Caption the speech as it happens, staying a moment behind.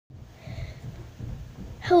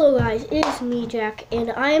Hello guys, it is me, Jack, and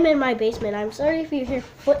I am in my basement. I'm sorry if you hear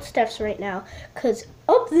footsteps right now, because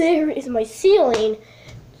up there is my ceiling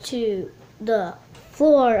to the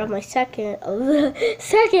floor of the second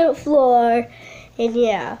floor. And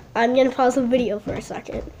yeah, I'm gonna pause the video for a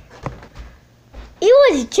second.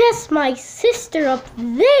 It was just my sister up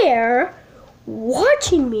there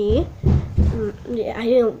watching me. Yeah, I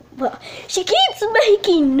didn't, but she keeps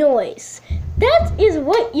making noise. That is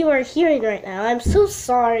what you are hearing right now. I'm so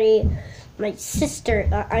sorry. My sister,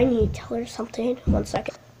 I need to tell her something. 1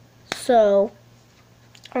 second. So,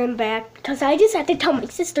 I'm back because I just had to tell my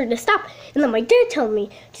sister to stop. And then my dad told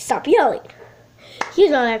me to stop yelling.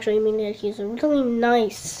 He's not actually mean that. He's a really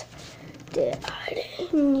nice dad.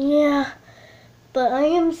 Yeah. But I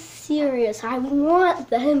am serious. I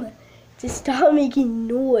want them to stop making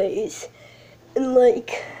noise. And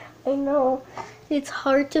I know it's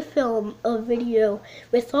hard to film a video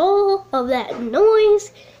with all of that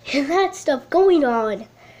noise and that stuff going on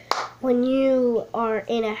when you are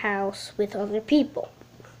in a house with other people.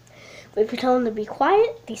 But if you tell them to be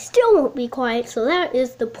quiet, they still won't be quiet. So that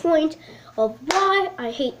is the point of why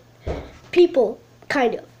I hate people,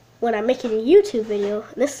 kind of, when I'm making a YouTube video.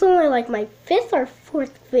 And this is only like my 5th or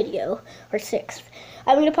 4th video, or 6th.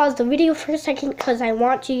 I'm going to pause the video for a second because I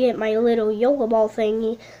want to get my little yoga ball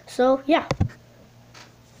thingy. So, yeah.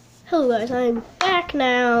 Hello guys, I'm back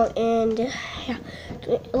now, and yeah,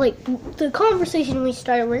 like the conversation we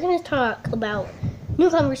started, we're going to talk about new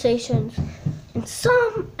conversations in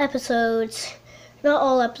some episodes, not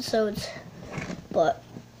all episodes, but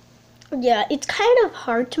yeah, it's kind of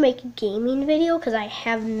hard to make a gaming video because I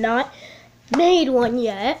have not made one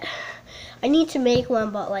yet. I need to make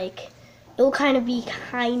one, but it will kind of be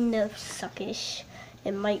kind of suckish.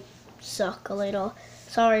 It might suck a little.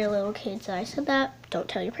 Sorry, little kids, I said that. Don't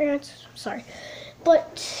tell your parents. Sorry.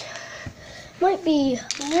 But might be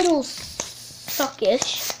a little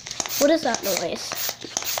suckish. What is that noise?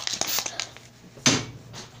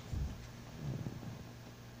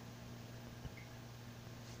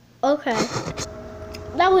 Okay.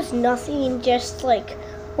 That was nothing. Just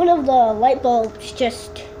one of the light bulbs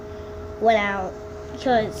just went out.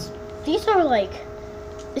 Because these are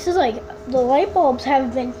this is the light bulbs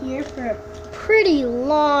have been here for a pretty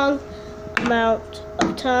long amount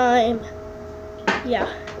of time. Yeah,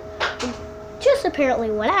 it just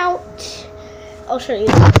apparently went out. I'll show you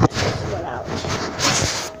how it just went out.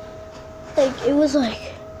 It was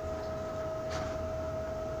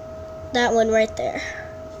that one right there.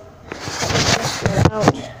 Just went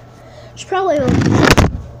out. It's probably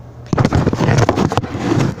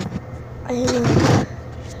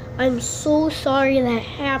I'm so sorry that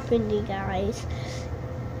happened, you guys.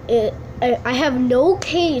 I have no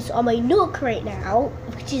case on my Nook right now,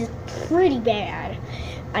 which is pretty bad.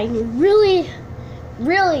 I really,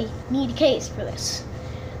 really need a case for this.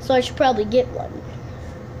 So I should probably get one.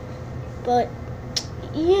 But,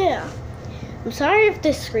 yeah. I'm sorry if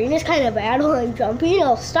this screen is kind of bad while I'm jumping.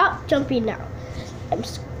 I'll stop jumping now.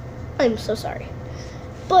 I'm so sorry.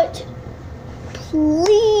 But,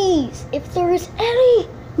 please, if there is any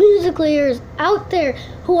Musicalers out there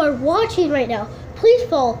who are watching right now, please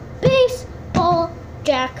follow Baseball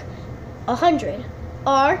Jack 100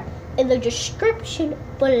 or in the description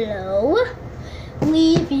below.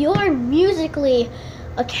 Leave your Musical.ly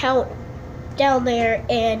account down there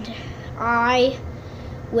and I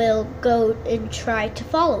will go and try to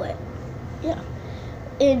follow it. Yeah.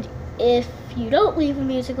 And if you don't leave a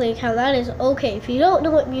Musical.ly account, that is okay. If you don't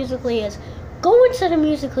know what Musical.ly is, go and set a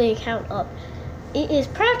Musical.ly account up. It is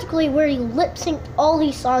practically where you lip sync all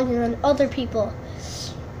these songs and then other people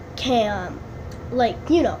can,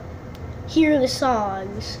 hear the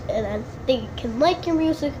songs, and then they can like your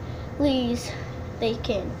Musical.lys, they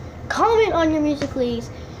can comment on your Musical.lys,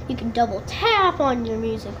 you can double tap on your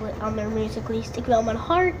on their Musical.lys, stick them on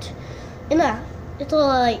heart, and it's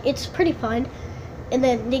all it's pretty fun. And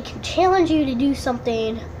then they can challenge you to do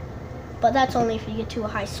something, but that's only if you get to a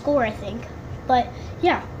high score, I think. But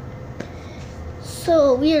yeah.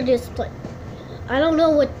 So we are just I don't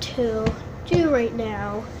know what to do right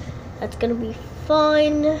now. That's gonna be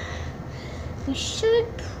fun. We should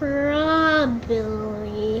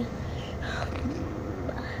probably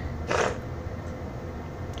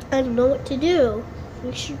I don't know what to do.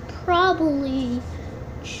 We should probably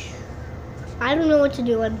I don't know what to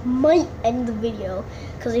do. I might end the video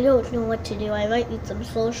because I don't know what to do. I might need some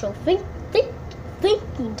social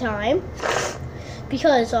thinking time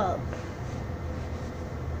because I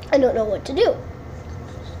don't know what to do.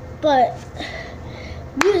 But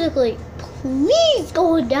Musical.ly, please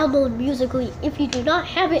go and download Musical.ly if you do not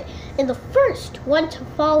have it. And the first one to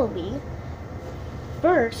follow me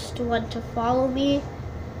first one to follow me,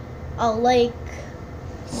 I'll like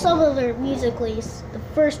some of their Musical.lys, the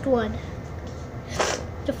first one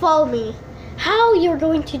to follow me. How you're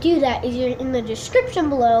going to do that is you're in the description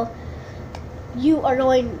below. You are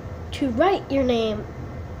going to write your name,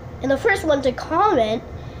 and the first one to comment,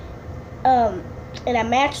 and I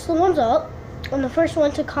match the ones up, and the first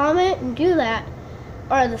one to comment and do that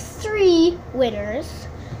are the 3 winners.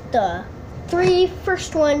 The 3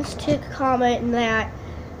 first ones to comment and that,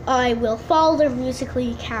 I will follow their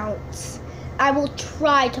Musical.ly accounts. I will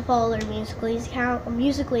try to follow their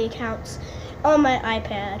Musical.ly accounts on my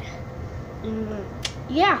iPad.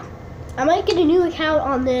 Yeah, I might get a new account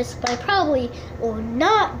on this, but I probably will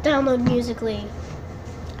not download Musical.ly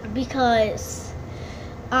because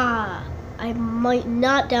I might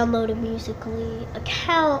not download a Musical.ly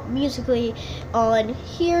account on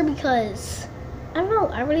here because I don't know,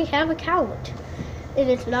 I already have an account, and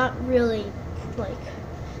it's not really like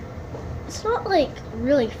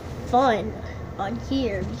really fun on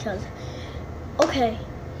here because, okay,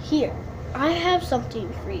 here I have something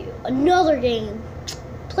for you, another game.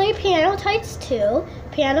 Play Piano Tights 2.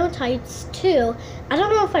 Piano Tights 2. I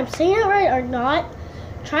don't know if I'm saying it right or not.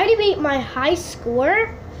 Try to beat my high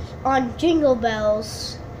score on Jingle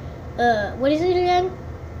Bells. What is it again?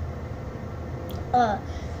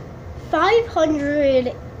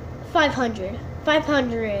 500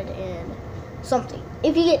 and something.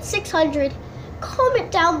 If you get 600, comment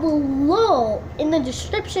down below in the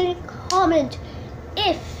description. Comment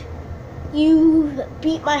if you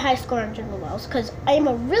beat my high score on Jingle Bells, because I am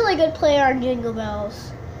a really good player on Jingle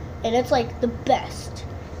Bells, and it's like the best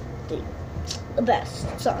thing, the best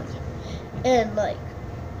song, and like,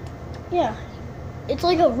 yeah, it's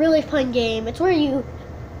like a really fun game. It's where you,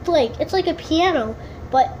 like, it's like a piano,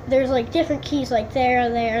 but there's like different keys, like there,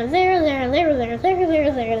 and they're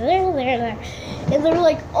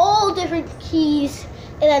like all different keys,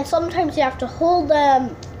 and then sometimes you have to hold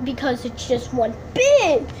them because it's just one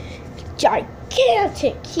big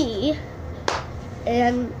gigantic key,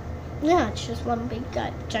 and yeah, it's just one big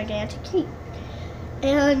gigantic key.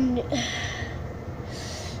 And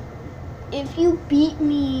if you beat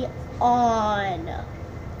me on,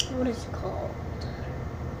 what is it called?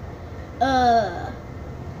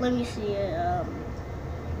 Let me see.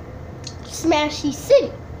 Smashy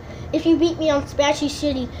City. If you beat me on Smashy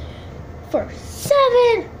City for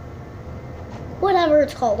 7, whatever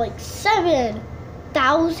it's called, like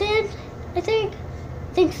 7,000, I think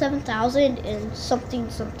 7,000 and something.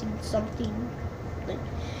 Like,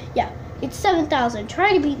 yeah, it's 7,000.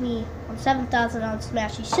 Try to beat me on 7,000 on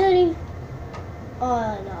Smashy City.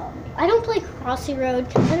 I don't play Crossy Road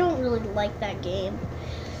because I don't really like that game.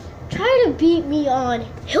 Try to beat me on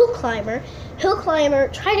Hill Climber.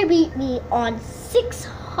 Try to beat me on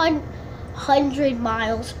 600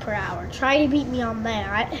 miles per hour. Try to beat me on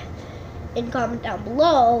that. And comment down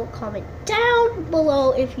below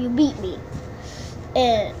if you beat me.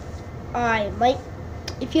 And I might,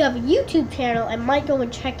 if you have a YouTube channel, I might go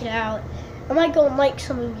and check it out. I might go and like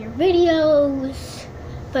some of your videos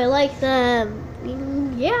if I like them.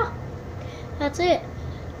 Yeah, that's it.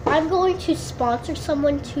 I'm going to sponsor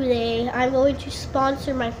someone today. I'm going to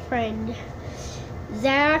sponsor my friend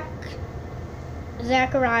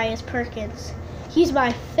Zacharias Perkins. He's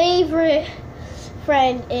my favorite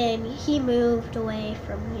friend, and he moved away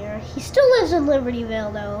from here. He still lives in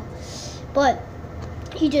Libertyville though, but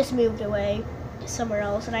he just moved away somewhere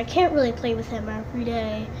else, and I can't really play with him every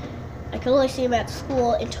day. I can only see him at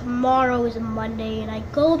school, and tomorrow is a Monday, and I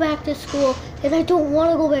go back to school, and I don't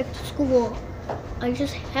want to go back to school. I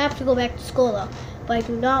just have to go back to school though, but I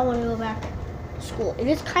do not want to go back to school. It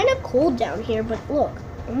is kind of cold down here, but look,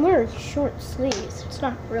 I'm wearing short sleeves. It's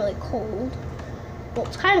not really cold. Well,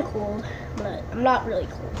 it's kind of cold, but I'm not really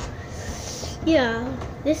cold. Yeah,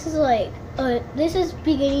 this is like, this is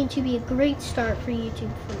beginning to be a great start for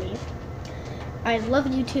YouTube for me. I love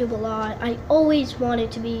YouTube a lot. I always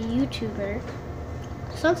wanted to be a YouTuber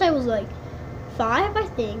since I was like 5, I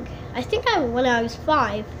think. When I was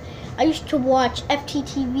 5, I used to watch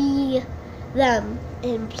FTTV, them,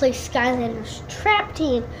 and play Skylanders Trap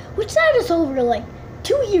Team, which that is over like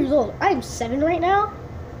 2 years old. I'm 7 right now,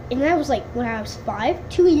 and that was like when I was 5,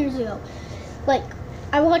 2 years ago. Like,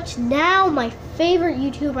 I watch now my favorite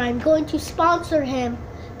YouTuber. I'm going to sponsor him.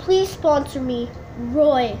 Please sponsor me,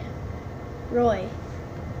 Roy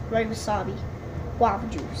Wasabi, Guava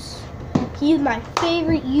Juice. He's my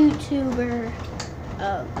favorite YouTuber.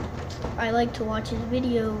 I like to watch his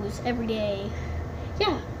videos every day.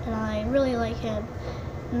 Yeah, and I really like him.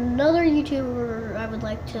 Another YouTuber I would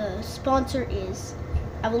like to sponsor is,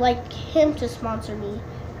 I would like him to sponsor me,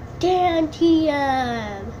 Dan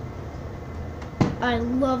TDM. I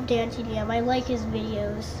love Dan TDM. I like his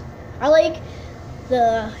videos. I like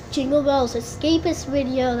the Jingle Bells Escapist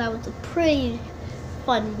video. That was a pretty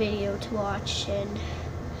fun video to watch. And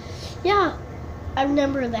yeah, I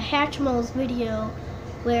remember the Hatchimals video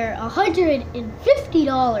where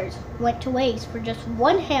 $150 went to waste for just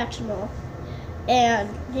one Hatchimal.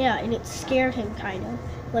 And yeah, and it scared him kind of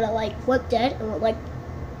when it like went dead and went like,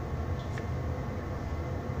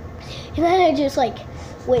 and then I just like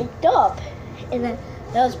waked up, and then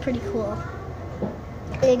that was pretty cool.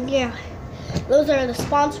 And yeah, those are the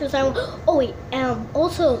sponsors I want. Oh wait,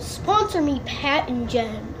 also sponsor me, Pat and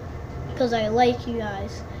Jen, because I like you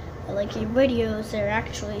guys. I like your videos.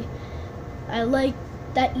 I like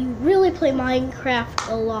that you really play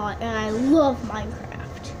Minecraft a lot, and I love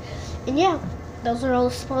Minecraft. And yeah, those are all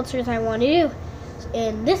the sponsors I want to do.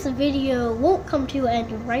 And this video won't come to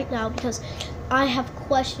an end right now because I have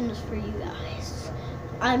questions for you guys.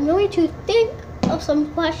 I'm going to think of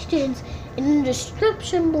some questions in the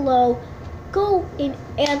description below. Go and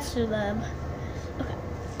answer them. Okay.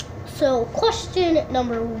 So question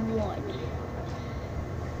number 1.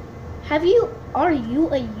 Are you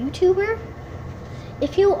a YouTuber?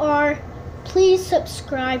 If you are, please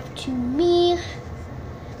subscribe to me.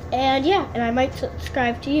 And yeah, and I might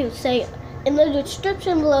subscribe to you. Say in the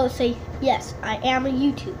description below, say, yes, I am a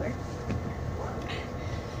YouTuber.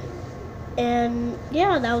 And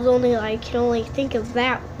yeah, that was I can only think of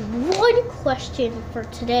that one question for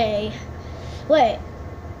today. Wait,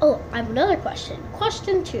 oh, I have another question.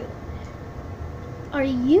 Question 2. Are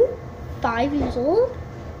you 5 years old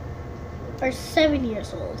or 7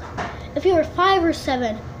 years old? If you are 5 or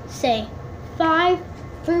 7, say 5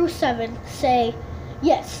 through 7, say,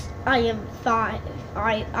 yes, I am 5.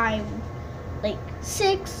 I'm like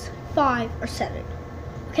 6, 5, or 7.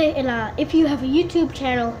 Okay, and if you have a YouTube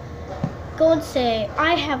channel, go and say,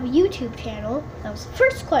 I have a YouTube channel. That was the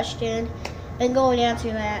first question, and go and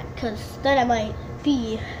answer that, because then I might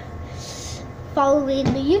be following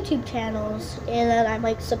the YouTube channels, and then I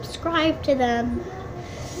might subscribe to them.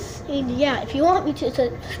 And yeah, if you want me to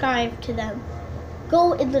subscribe to them,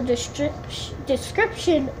 go in the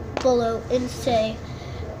description below and say,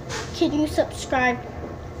 can you subscribe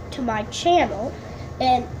to my channel?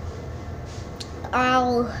 And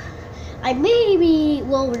I maybe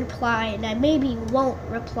will reply, and I maybe won't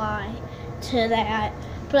reply to that,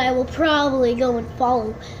 but I will probably go and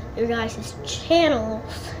follow your guys'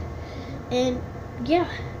 channels. And yeah,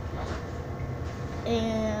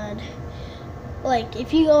 and like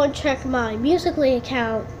if you go and check my Musical.ly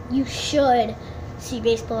account, you should see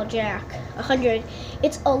Baseball Jack 100.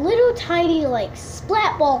 It's a little tiny like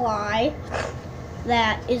splat ball eye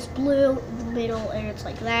that is blue in the middle, and it's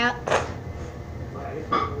like that.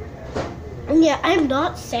 And yeah, I'm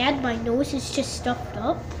not sad. My nose is just stuffed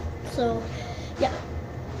up. So yeah.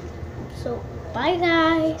 So bye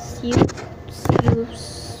guys. See you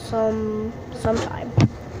sometime.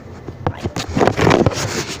 Bye.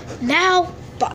 Now